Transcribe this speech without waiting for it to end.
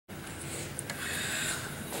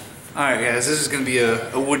Alright guys, this is going to be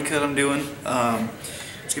a woodcut I'm doing.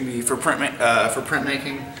 It's going to be for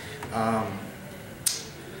printmaking.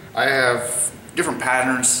 I have different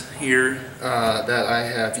patterns here that I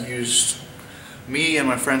have used me and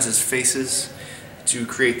my friends' faces to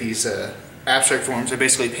create these abstract forms. I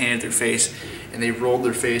basically painted their face and they rolled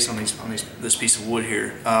their face on this piece of wood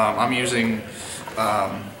here. I'm using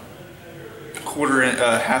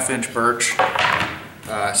half-inch birch,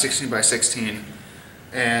 16 by 16.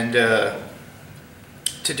 And to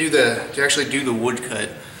actually do the woodcut,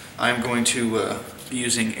 I'm going to be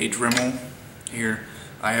using a drimal here.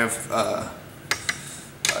 I have a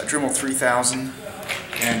drimal 3000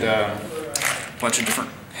 and a bunch of different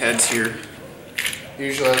heads here.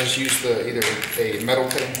 Usually I just use either a metal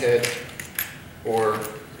cutting head or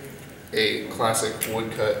a classic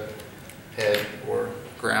woodcut head or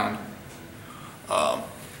ground.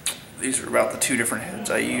 These are about the two different heads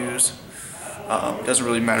I use. It doesn't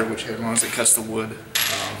really matter which head, as long as it cuts the wood.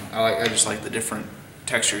 I just like the different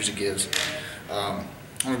textures it gives. I'm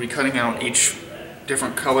going to be cutting out each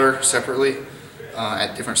different color separately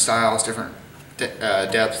at different styles, different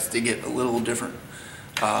depths to get a little different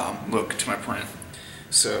look to my print.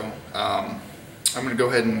 So I'm going to go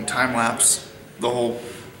ahead and time lapse the whole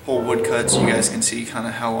woodcut so you guys can see kind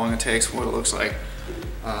of how long it takes, what it looks like.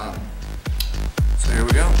 So here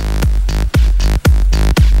we go.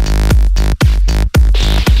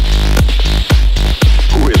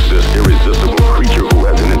 Irresistible creature who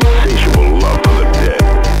has an insatiable love for the dead.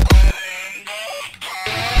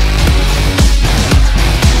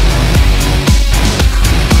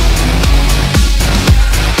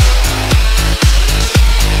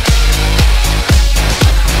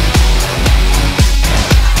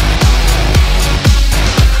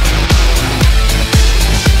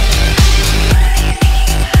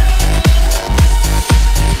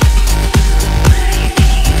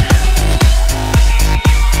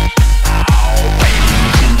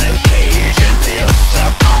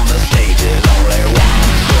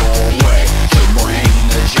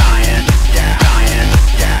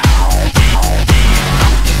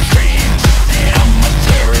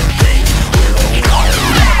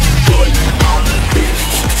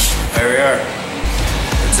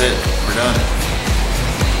 That's it, we're done.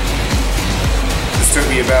 This took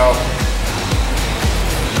me about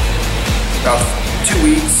 2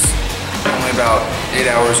 weeks, only about 8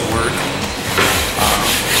 hours of work.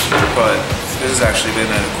 But this has actually been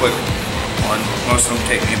a quick one. Most of them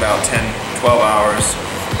take me about 10, 12 hours,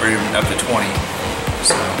 or even up to 20.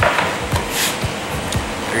 So,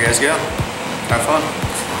 there you guys go. Have fun.